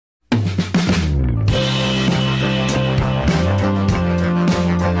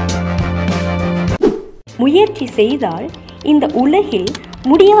முயற்சி செய்தால் இந்த உலகில்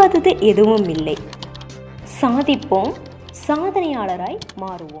முடியாதது எதுவும் இல்லை. சாதிப்போம், சாதனையாளராய்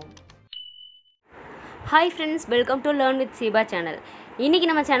மாறுவோம். Hi friends, welcome to learn with Ziba channel. இன்றைக்கி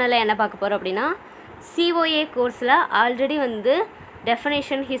நம்ம சேனலில் என்ன பார்க்க போகிறோம் அப்படின்னா, COA கோர்ஸில் ஆல்ரெடி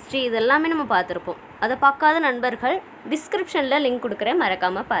டெஃபனேஷன், ஹிஸ்ட்ரி இதெல்லாமே நம்ம பார்த்துருப்போம். அதை பார்க்காத நண்பர்கள் டிஸ்கிரிப்ஷனில் லிங்க் கொடுக்குறேன்,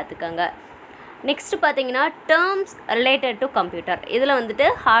 மறக்காமல் பார்த்துக்கோங்க. நெக்ஸ்ட்டு பார்த்தீங்கன்னா டேர்ம்ஸ் ரிலேட்டட் டு கம்ப்யூட்டர். இதில்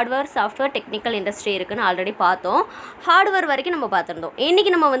ஹார்ட்வேர், சாஃப்ட்வேர், டெக்னிக்கல் இண்டஸ்ட்ரி இருக்குதுன்னு ஆல்ரெடி பார்த்தோம். ஹார்ட்வேர் வரைக்கும் நம்ம பார்த்துருந்தோம்.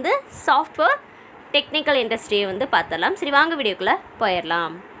 இன்றைக்கி நம்ம சாஃப்ட்வேர், டெக்னிக்கல் இண்டஸ்ட்ரியை பார்த்துடலாம். சரி, வாங்க வீடியோக்குள்ளே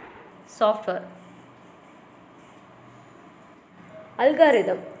போயிடலாம். சாஃப்ட்வேர்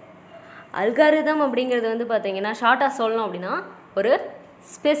அல்காரிதம் அப்படிங்கிறது பார்த்தீங்கன்னா ஷார்ட்டாக சொல்லணும் அப்படின்னா ஒரு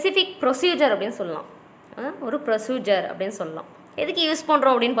ஸ்பெசிஃபிக் ப்ரொசீஜர் அப்படின்னு சொல்லலாம். ஒரு ப்ரொசீஜர் அப்படின்னு சொல்லலாம். எதுக்கு யூஸ்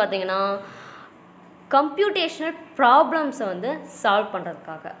பண்ணுறோம் அப்படின்னு பார்த்தீங்கன்னா, கம்ப்யூட்டேஷனல் ப்ராப்ளம்ஸை சால்வ்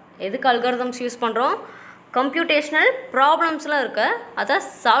பண்ணுறதுக்காக. எதுக்கு அல்காரிதம்ஸ் யூஸ் பண்ணுறோம்? கம்ப்யூட்டேஷனல் ப்ராப்ளம்ஸ்லாம் இருக்க அதை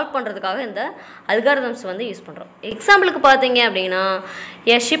சால்வ் பண்ணுறதுக்காக இந்த அல்காரிதம்ஸ் யூஸ் பண்ணுறோம். எக்ஸாம்பிளுக்கு பார்த்தீங்க அப்படின்னா,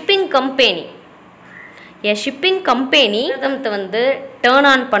 எ ஷிப்பிங் கம்பெனி டேர்ன்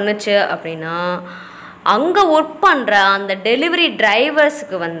ஆன் பண்ணுச்சு அப்படின்னா, அங்கே ஒர்க் பண்ணுற அந்த டெலிவரி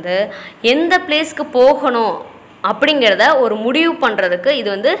டிரைவர்ஸுக்கு எந்த பிளேஸ்க்கு போகணும் அப்படிங்கிறத ஒரு முடிவு பண்ணுறதுக்கு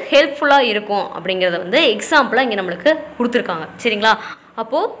இது ஹெல்ப்ஃபுல்லாக இருக்கும் அப்படிங்கிறத எக்ஸாம்பிளாக இங்கே நம்மளுக்கு கொடுத்துருக்காங்க. சரிங்களா?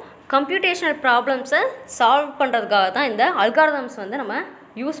 அப்போது கம்ப்யூட்டேஷனல் ப்ராப்ளம்ஸை சால்வ் பண்ணுறதுக்காக தான் இந்த அல்காரிதம்ஸ் நம்ம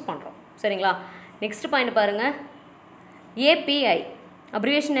யூஸ் பண்ணுறோம். சரிங்களா? நெக்ஸ்ட் பாயிண்ட் பாருங்கள். API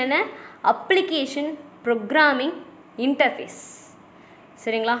அப்ரிவேஷன் என்ன? Application programming interface.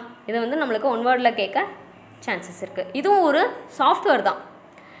 சரிங்களா? இதை நம்மளுக்கு ஒன் வேர்டில் கேட்க சான்சஸ் இருக்குது. இதுவும் ஒரு சாஃப்ட்வேர் தான்.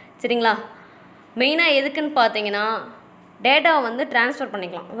 சரிங்களா? மெயினாக எதுக்குன்னு பார்த்தீங்கன்னா, டேட்டாவை ட்ரான்ஸ்ஃபர்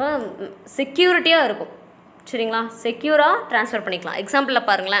பண்ணிக்கலாம். செக்யூரிட்டியாக இருக்கும். சரிங்களா? செக்யூராக ட்ரான்ஸ்ஃபர் பண்ணிக்கலாம். எக்ஸாம்பிளில்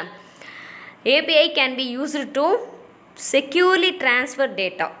பாருங்களேன். API can be used to securely transfer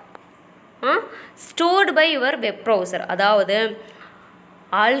data stored by your web browser. அதாவது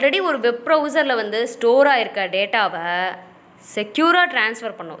ஆல்ரெடி ஒரு வெப் ப்ரௌசரில் ஸ்டோர் ஆகிருக்க டேட்டாவை செக்யூராக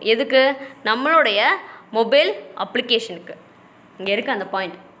ட்ரான்ஸ்ஃபர் பண்ணும். எதுக்கு? நம்மளுடைய மொபைல் அப்ளிகேஷனுக்கு. இங்கே இருக்குது அந்த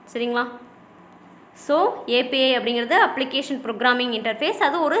பாயிண்ட். சரிங்களா? ஸோ API அப்படிங்கிறது அப்ளிகேஷன் ப்ரோக்ராமிங் இன்டர்ஃபேஸ்.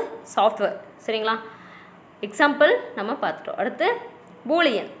 அது ஒரு சாஃப்ட்வேர். சரிங்களா? எக்ஸாம்பிள் நம்ம பார்த்துட்டோம். அடுத்து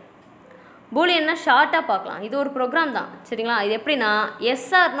பூலியன்னா ஷார்ட்டாக பார்க்கலாம். இது ஒரு ப்ரோக்ராம் தான். சரிங்களா? இது எப்படின்னா, S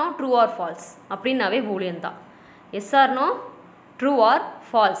R no, true or false அப்படின்னாவே பூலியன் தான். S R no, true or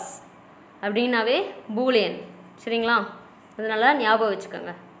false அப்படின்னாவே பூலியன். சரிங்களா? அதனால ஞாபகம்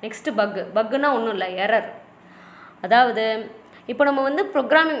வச்சுக்கோங்க. நெக்ஸ்ட்டு பக்குன்னா ஒன்றும் இல்லை, எரர். அதாவது இப்போ நம்ம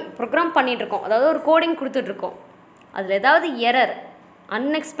ப்ரோக்ராம் பண்ணிகிட்ருக்கோம். அதாவது ஒரு கோடிங் கொடுத்துட்ருக்கோம். அதில் ஏதாவது எரர்,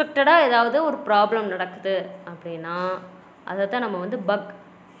 அன்எக்ஸ்பெக்டடாக ஏதாவது ஒரு ப்ராப்ளம் நடக்குது அப்படின்னா அதை தான் நம்ம பக்,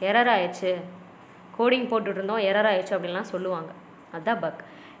 எரர் ஆயிடுச்சு, கோடிங் போட்டுட்ருந்தோம் எரர் ஆயிடுச்சு அப்படின்லாம் சொல்லுவாங்க. அதுதான் பக்.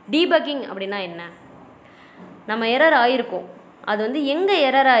 டீபக்கிங் அப்படின்னா என்ன? நம்ம எரர் ஆகிருக்கோம், அது எங்கே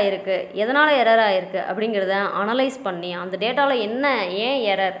எரர் ஆகிருக்கு, எதனால் எரர் ஆகிருக்கு அப்படிங்கிறத அனலைஸ் பண்ணி, அந்த டேட்டாவில் என்ன, ஏன்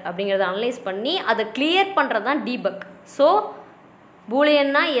எரர் அப்படிங்கிறத அனலைஸ் பண்ணி அதை கிளியர் பண்ணுறது தான் debug. So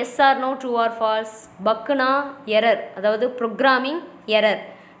பூலியன்னா S R no, true or false. பக்குனா error, அதாவது ப்ரோக்ராமிங் எரர்.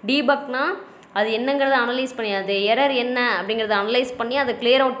 டீபக்னா அது என்னங்கிறத அனலைஸ் பண்ணி, அது எரர் என்ன அப்படிங்கிறத அனலைஸ் பண்ணி அதை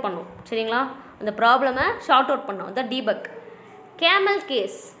கிளியர் அவுட் பண்ணும். சரிங்களா? அந்த ப்ராப்ளமை ஷார்ட் அவுட் பண்ணும். அதுதான் டீபக். கேமல்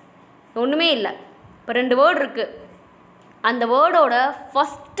கேஸ் ஒன்றுமே இல்லை. இப்போ 2 வேர்டு இருக்குது. அந்த வேர்டோட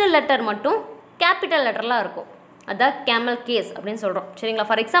ஃபஸ்ட்டு லெட்டர் மட்டும் கேபிட்டல் லெட்டர்லாம் இருக்கும். அதுதான் கேமல் கேஸ் அப்படின்னு சொல்கிறோம். சரிங்களா?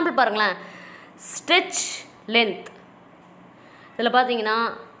 ஃபார் எக்ஸாம்பிள் பாருங்களேன். Stretch, length. இதில் பார்த்தீங்கன்னா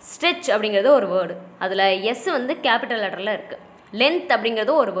ஸ்ட்ரெச் அப்படிங்கிறது ஒரு வேர்டு. அதில் எஸ் கேபிட்டல் லெட்டரில் இருக்குது. லென்த்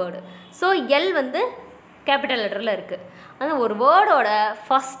அப்படிங்கிறது ஒரு வேர்டு. ஸோ எல் கேபிட்டல் லெட்டரில் இருக்குது. ஆனால் ஒரு வேர்டோட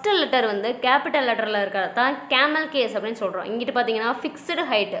ஃபஸ்ட்டு லெட்டர் கேபிட்டல் லெட்டரில் இருக்கிறது தான் கேமல் கேஸ் அப்படின்னு சொல்கிறோம். இங்கிட்டு பார்த்தீங்கன்னா ஃபிக்ஸ்டு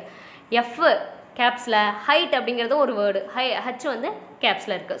ஹைட்டு, எஃப் கேப்ஸில், ஹைட் அப்படிங்கிறது ஒரு வேர்டு, ஹச்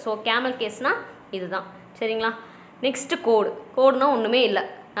கேப்ஸில் இருக்குது. ஸோ கேமல் கேஸ்னால் இதுதான். சரிங்களா? நெக்ஸ்ட்டு கோடுனா ஒன்றுமே இல்லை.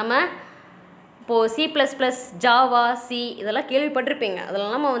 நம்ம இப்போது C++, ஜாவா, சி இதெல்லாம் கேள்விப்பட்டிருப்பீங்க.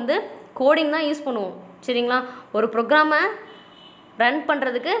 அதெல்லாம் நம்ம கோடிங் தான் யூஸ் பண்ணுவோம். சரிங்களா? ஒரு ப்ரோக்ராமை ரன்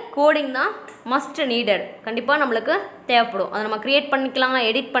பண்ணுறதுக்கு கோடிங் தான் மஸ்ட் நீடட். கண்டிப்பாக நம்மளுக்கு தேவைப்படும். அதை நம்ம க்ரியேட் பண்ணிக்கலாம்,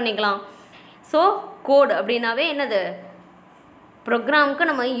 எடிட் பண்ணிக்கலாம். ஸோ கோடு அப்படின்னாவே என்னது? ப்ரோக்ராமுக்கு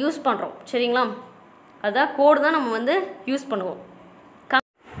நம்ம யூஸ் பண்ணுறோம். சரிங்களா? அதுதான் கோடு தான் நம்ம யூஸ் பண்ணுவோம்.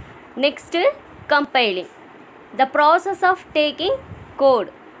 Next compiling, the process of taking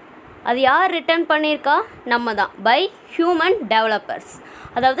code. அது யார் ரிட்டர்ன் பண்ணியிருக்கா? நம்ம தான், பை ஹியூமன் டெவலப்பர்ஸ்.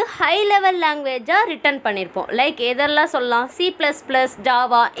 அதாவது ஹை லெவல் லாங்குவேஜாக ரிட்டர்ன் பண்ணியிருப்போம். லைக் எதெல்லாம் சொல்லலாம்? C++,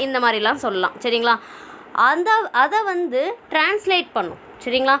 ஜாவா இந்த மாதிரிலாம் சொல்லலாம். சரிங்களா? அதை ட்ரான்ஸ்லேட் பண்ணும்.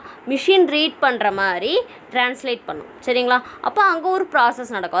 சரிங்களா. மிஷின் ரீட் பண்ணுற மாதிரி ட்ரான்ஸ்லேட் பண்ணும் சரிங்களா. அப்போ அங்கே ஒரு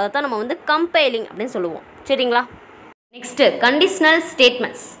ப்ராசஸ் நடக்கும், அதை தான் நம்ம வந்து கம்பைலிங் அப்படின்னு சொல்லுவோம் சரிங்களா. Next conditional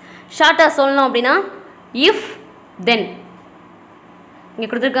statements. ஷார்ட்டாக சொல்லணும் அப்படின்னா இஃப் தென், இங்கே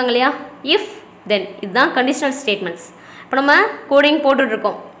கொடுத்துருக்காங்க இல்லையா, இஃப் தென், இதுதான் கண்டிஷ்னல் ஸ்டேட்மெண்ட்ஸ். இப்போ நம்ம கோடிங்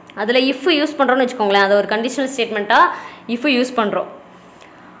போட்டுட்ருக்கோம், அதில் இஃப் யூஸ் பண்ணுறோன்னு வச்சுக்கோங்களேன், அது ஒரு கண்டிஷ்னல் ஸ்டேட்மெண்ட்டாக இஃப் யூஸ் பண்ணுறோம்.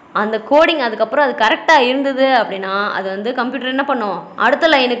 அந்த கோடிங் அதுக்கப்புறம் அது கரெக்டாக இருந்தது அப்படின்னா அது வந்து கம்ப்யூட்டர் என்ன பண்ணும், அடுத்த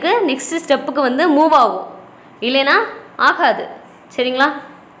லைனுக்கு நெக்ஸ்ட் ஸ்டெப்புக்கு வந்து மூவ் ஆகும், இல்லைன்னா ஆகாது சரிங்களா.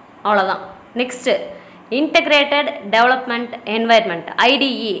 அவ்வளோதான். Next integrated development environment,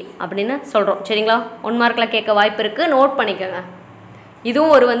 IDE அப்படின்னு சொல்கிறோம் சரிங்களா. 1 மார்க்கில் கேட்க வாய்ப்பு இருக்குது, நோட் பண்ணிக்கோங்க.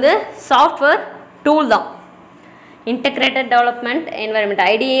 இதுவும் ஒரு வந்து சாஃப்ட்வேர் டூல் தான். இன்டகிரேட்டட் டெவலப்மெண்ட் என்வாயர்மெண்ட்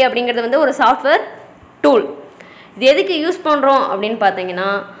IDE அப்படிங்கிறது வந்து ஒரு சாஃப்ட்வேர் டூல். இது எதுக்கு யூஸ் பண்ணுறோம் அப்படின்னு பார்த்தீங்கன்னா,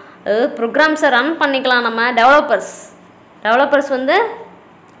 அதாவது ப்ரோக்ராம்ஸை ரன் பண்ணிக்கலாம் நம்ம டெவலப்பர்ஸ் வந்து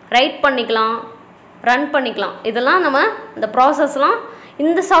ரைட் பண்ணிக்கலாம், ரன் பண்ணிக்கலாம். இதெல்லாம் நம்ம இந்த ப்ராசஸ்லாம்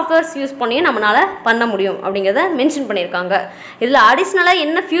இந்த சாஃப்ட்வேர்ஸ் யூஸ் பண்ணி நம்மளால் பண்ண முடியும் அப்படிங்கிறத மென்ஷன் பண்ணியிருக்காங்க. இதில் அடிஷ்னலாக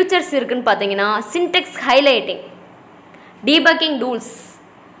என்ன ஃபியூச்சர்ஸ் இருக்குதுன்னு பார்த்தீங்கன்னா, Sintex highlighting, debugging tools,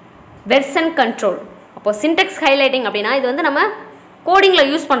 version control. அப்போது சின்டெக்ஸ் ஹைலைட்டிங் அப்படின்னா இது வந்து நம்ம கோடிங்கில்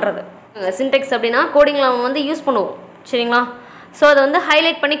யூஸ் பண்ணுறது. சின்டெக்ஸ் அப்படின்னா கோடிங்கில் நம்ம வந்து யூஸ் பண்ணுவோம் சரிங்களா. ஸோ அதை வந்து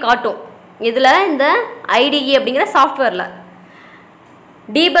ஹைலைட் பண்ணி காட்டும் இதில் இந்த IDE அப்படிங்கிற சாஃப்ட்வேரில்.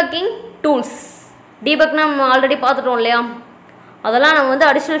 டீபக்கிங் டூல்ஸ், டீபக்னா நம்ம ஆல்ரெடி பார்த்துட்டோம் இல்லையா, அதெல்லாம் நம்ம வந்து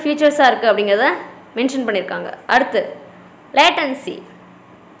அடிஷ்னல் ஃபீச்சர்ஸாக இருக்குது அப்படிங்கிறத மென்ஷன் பண்ணியிருக்காங்க. அடுத்து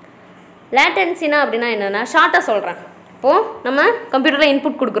லேட்டன்சினா அப்படின்னா என்னென்னா, ஷார்ட்டாக சொல்கிறேன். இப்போது நம்ம கம்ப்யூட்டரில்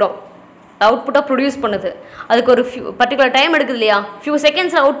இன்புட் கொடுக்குறோம், அவுட்புட்டாக ப்ரொடியூஸ் பண்ணுது, அதுக்கு ஒரு பர்டிகுலர் டைம் எடுக்குது இல்லையா, ஃபியூ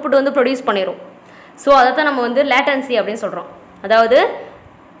செகண்ட்ஸில் அவுட்புட் வந்து ப்ரொடியூஸ் பண்ணிடும். ஸோ அதை தான் நம்ம வந்து லேட்டன்சி அப்படின்னு சொல்கிறோம், அதாவது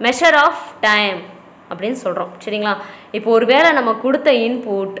மெஷர் ஆஃப் டைம் அப்படின்னு சொல்கிறோம் சரிங்களா. இப்போ ஒரு வேளை நம்ம கொடுத்த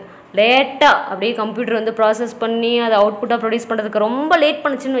இன்புட் லேட்டாக அப்படியே கம்ப்யூட்டர் வந்து ப்ராசஸ் பண்ணி அதை அவுட்புட்டாக ப்ரொடியூஸ் பண்ணுறதுக்கு ரொம்ப லேட்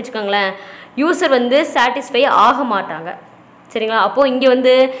பண்ணுச்சுன்னு வச்சுக்கோங்களேன், யூசர் வந்து சாட்டிஸ்ஃபை ஆக மாட்டாங்க சரிங்களா. அப்போது இங்கே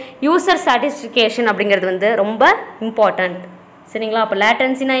வந்து யூசர் சாட்டிஸ்ஃபிகேஷன் அப்படிங்கிறது வந்து ரொம்ப இம்பார்ட்டண்ட் சரிங்களா. அப்போ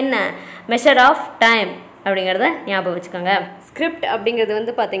லேட்டன்சினா என்ன, மெஷர் ஆஃப் டைம் அப்படிங்கிறத ஞாபகம் வச்சுக்கோங்க. ஸ்கிரிப்ட் அப்படிங்கிறது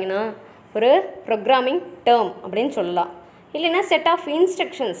வந்து பார்த்திங்கன்னா ஒரு ப்ரோக்ராமிங் டேர்ம் அப்படின்னு சொல்லலாம், இல்லைன்னா செட் ஆஃப்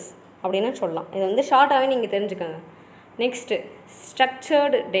இன்ஸ்ட்ரக்ஷன்ஸ் அப்படின்னு சொல்லலாம். இது வந்து ஷார்ட்டாகவே நீங்கள் தெரிஞ்சுக்கோங்க. Next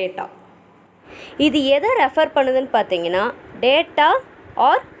structured data. இது எதை ரெஃபர் பண்ணுதுன்னு பார்த்தீங்கன்னா, டேட்டா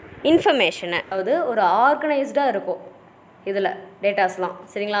ஆர் இன்ஃபர்மேஷனை, அதாவது ஒரு ஆர்கனைஸ்டாக இருக்கும் இதில் டேட்டாஸ்லாம்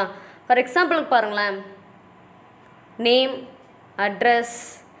சரிங்களா. ஃபார் எக்ஸாம்பிளுக்கு பாருங்களேன், name, address,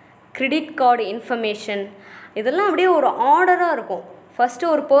 credit card information, இதெல்லாம் அப்படியே ஒரு ஆர்டராக இருக்கும்.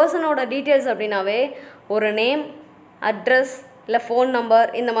 ஃபஸ்ட்டு ஒரு பர்சனோட டீட்டெயில்ஸ் அப்படின்னாவே ஒரு நேம், அட்ரஸ், இல்லை ஃபோன் நம்பர்,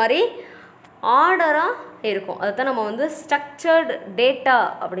 இந்த மாதிரி ஆர்டராக இருக்கும். அதை தான் நம்ம வந்து ஸ்ட்ரக்சர்டு டேட்டா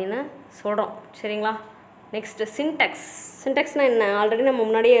அப்படின்னு சொல்கிறோம் சரிங்களா. நெக்ஸ்ட்டு சின்டெக்ஸ்னால் என்ன, ஆல்ரெடி நம்ம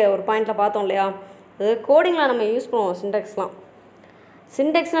முன்னாடியே ஒரு பாயிண்டில் பார்த்தோம் இல்லையா, அது கோடிங்கில் நம்ம யூஸ் பண்ணுவோம் சின்டெக்ஸ்லாம்.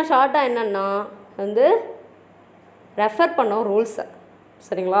 சின்டெக்ஸ்னால் ஷார்ட்டாக என்னென்னா வந்து ரெஃபர் பண்ணோம் ரூல்ஸை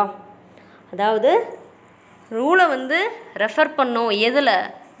சரிங்களா. அதாவது ரூலை வந்து ரெஃபர் பண்ணோம் எதில்,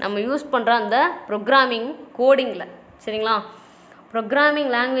 நம்ம யூஸ் பண்ணுற அந்த ப்ரோக்ராமிங் கோடிங்கில் சரிங்களா. Programming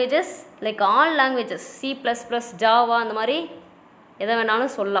languages like all languages, C++, Java, அந்த மாதிரி எதை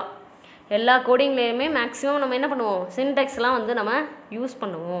வேணாலும் சொல்லலாம். எல்லா கோடிங்லேயுமே மேக்ஸிமம் நம்ம என்ன பண்ணுவோம், சின்டெக்ஸ்லாம் வந்து நம்ம யூஸ்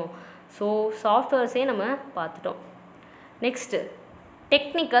பண்ணுவோம். ஸோ சாஃப்ட்வேர்ஸே நம்ம பார்த்துட்டோம். Next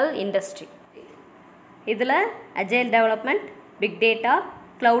technical industry. இதில் agile development, big data,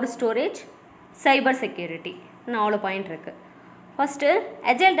 cloud storage, cyber security, 4 point இருக்குது. ஃபஸ்ட்டு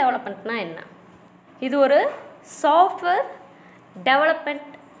அஜைல் டெவலப்மெண்ட்னால் என்ன, இது ஒரு சாஃப்ட்வேர் டெவலப்மெண்ட்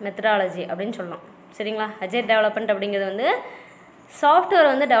மெத்தடாலஜி அப்படின்னு சொல்லலாம் சரிங்களா. அஜைல் டெவலப்மெண்ட் அப்படிங்கிறது வந்து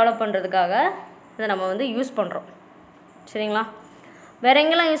சாஃப்ட்வேர் வந்து டெவலப் பண்ணுறதுக்காக இதை நம்ம வந்து யூஸ் பண்ணுறோம் சரிங்களா. வேறு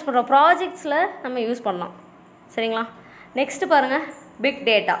எங்கெல்லாம் யூஸ் பண்ணுறோம், ப்ராஜெக்ட்ஸில் நம்ம யூஸ் பண்ணலாம் சரிங்களா. நெக்ஸ்ட்டு பாருங்கள், பிக்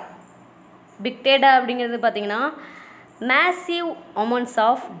டேட்டா அப்படிங்கிறது பார்த்திங்கன்னா மேசிவ் அமௌண்ட்ஸ்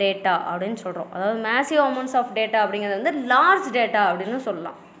ஆஃப் டேட்டா அப்படின்னு சொல்கிறோம். அதாவது மேசிவ் அமௌண்ட்ஸ் ஆஃப் டேட்டா அப்படிங்கிறது வந்து லார்ஜ் டேட்டா அப்படின்னு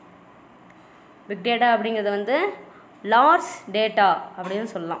சொல்லலாம். பிக் டேட்டா அப்படிங்கிறது வந்து லார்ஜ் டேட்டா அப்படின்னு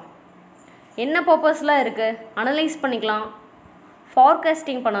சொல்லலாம். என்ன பர்பஸில் இருக்குது, அனலைஸ் பண்ணிக்கலாம்,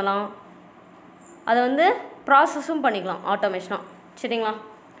 ஃபார்காஸ்டிங் பண்ணலாம், அதை வந்து ப்ராசஸும் பண்ணிக்கலாம் ஆட்டோமேஷனாக சரிங்களா.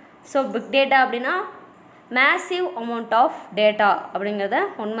 ஸோ பிக் டேட்டா அப்படின்னா மேசிவ் அமௌண்ட் ஆஃப் டேட்டா அப்படிங்கிறத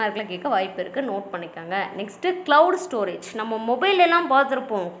 1 மார்க்கில் கேட்க வாய்ப்பு இருக்குது, நோட் பண்ணிக்கோங்க. Next cloud storage. நம்ம மொபைலெல்லாம்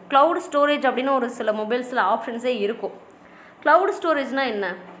பார்த்துருப்போம், க்ளவுட் ஸ்டோரேஜ் அப்படின்னு ஒரு சில மொபைல்ஸில் ஆப்ஷன்ஸே இருக்கும். க்ளவுட் ஸ்டோரேஜ்னால் என்ன,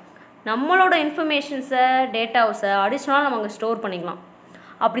 நம்மளோட இன்ஃபர்மேஷன்ஸை, டேட்டாஸை அடிஷ்னலாக நம்ம அங்கே ஸ்டோர் பண்ணிக்கலாம்.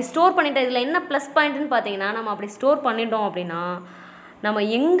 அப்படி ஸ்டோர் பண்ணிவிட்டு இதில் என்ன ப்ளஸ் பாயிண்ட்டுன்னு பார்த்தீங்கன்னா, நம்ம அப்படி ஸ்டோர் பண்ணிட்டோம் அப்படின்னா நம்ம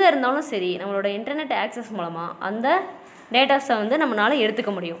எங்கே இருந்தாலும் சரி நம்மளோட இன்டர்நெட் ஆக்சஸ் மூலமாக அந்த டேட்டாஸை வந்து நம்மளால்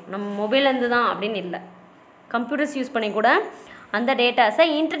எடுத்துக்க முடியும். நம்ம மொபைல்லேருந்து தான் அப்படின்னு இல்லை, கம்ப்யூட்டர்ஸ் யூஸ் பண்ணி கூட அந்த டேட்டாஸை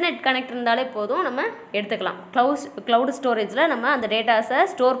இன்டர்நெட் கனெக்ட் இருந்தாலே போதும் நம்ம எடுத்துக்கலாம். க்ளவுட் ஸ்டோரேஜில் நம்ம அந்த டேட்டாஸை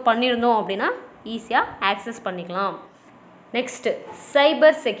ஸ்டோர் பண்ணியிருந்தோம் அப்படின்னா ஈஸியாக ஆக்சஸ் பண்ணிக்கலாம். Next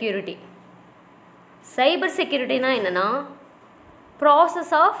cyber security. சைபர் செக்யூரிட்டினா என்னென்னா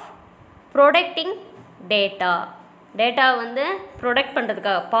ப்ராசஸ் ஆஃப் ப்ரொடெக்டிங் டேட்டா வந்து ப்ரொடெக்ட்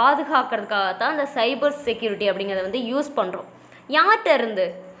பண்ணுறதுக்காக, பாதுகாக்கிறதுக்காக தான் இந்த சைபர் செக்யூரிட்டி அப்படிங்கிறத வந்து யூஸ் பண்ணுறோம். யார்கிட்ட இருந்து?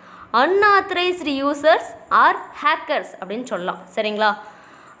 அன்ஆத்தரைஸ்டு யூசர்ஸ் ஆர் ஹேக்கர்ஸ் அப்படின்னு சொல்லலாம். சரிங்களா?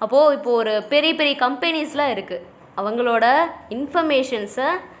 அப்போது இப்போது ஒரு பெரிய பெரிய கம்பெனிஸ்லாம் இருக்குது, அவங்களோட இன்ஃபர்மேஷன்ஸை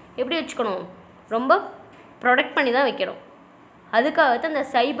எப்படி வச்சுக்கணும்? ரொம்ப ப்ரொடெக்ட் பண்ணி தான் வைக்கணும். அதுக்காகத்தான் இந்த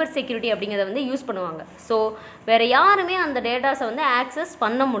சைபர் செக்யூரிட்டி அப்படிங்கிறத வந்து யூஸ் பண்ணுவாங்க. ஸோ வேறு யாருமே அந்த டேட்டாஸை வந்து ஆக்சஸ்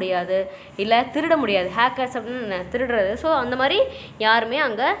பண்ண முடியாது, இல்லை திருட முடியாது. ஹேக்கர்ஸ் அப்படின்னு திருடுறது, ஸோ அந்த மாதிரி யாருமே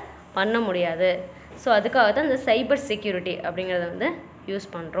அங்கே பண்ண முடியாது. ஸோ அதுக்காகத்தான் இந்த சைபர் செக்யூரிட்டி அப்படிங்கிறத வந்து யூஸ்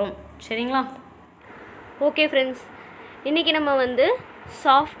பண்ணுறோம். சரிங்களா? ஓகே ஃப்ரெண்ட்ஸ், இன்றைக்கி நம்ம வந்து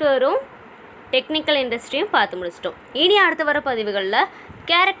சாஃப்ட்வேரும் டெக்னிக்கல் இண்டஸ்ட்ரியும் பார்த்து முடிச்சிட்டோம். இனி அடுத்து வர பதிவுகளில்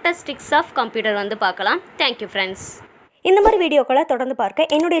கேரக்டரிஸ்டிக்ஸ் ஆஃப் கம்ப்யூட்டர் வந்து பார்க்கலாம். Thank you friends. இந்த மாதிரி வீடியோக்களை தொடர்ந்து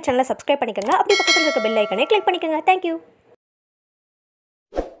பார்க்க என்னுடைய சேனலை சப்ஸ்கிரைப் பண்ணிக்கோங்க. அப்படி பக்கத்தில் இருக்க பெல் ஐக்கனை கிளிக் பண்ணிக்கோங்க. தேங்க்யூ.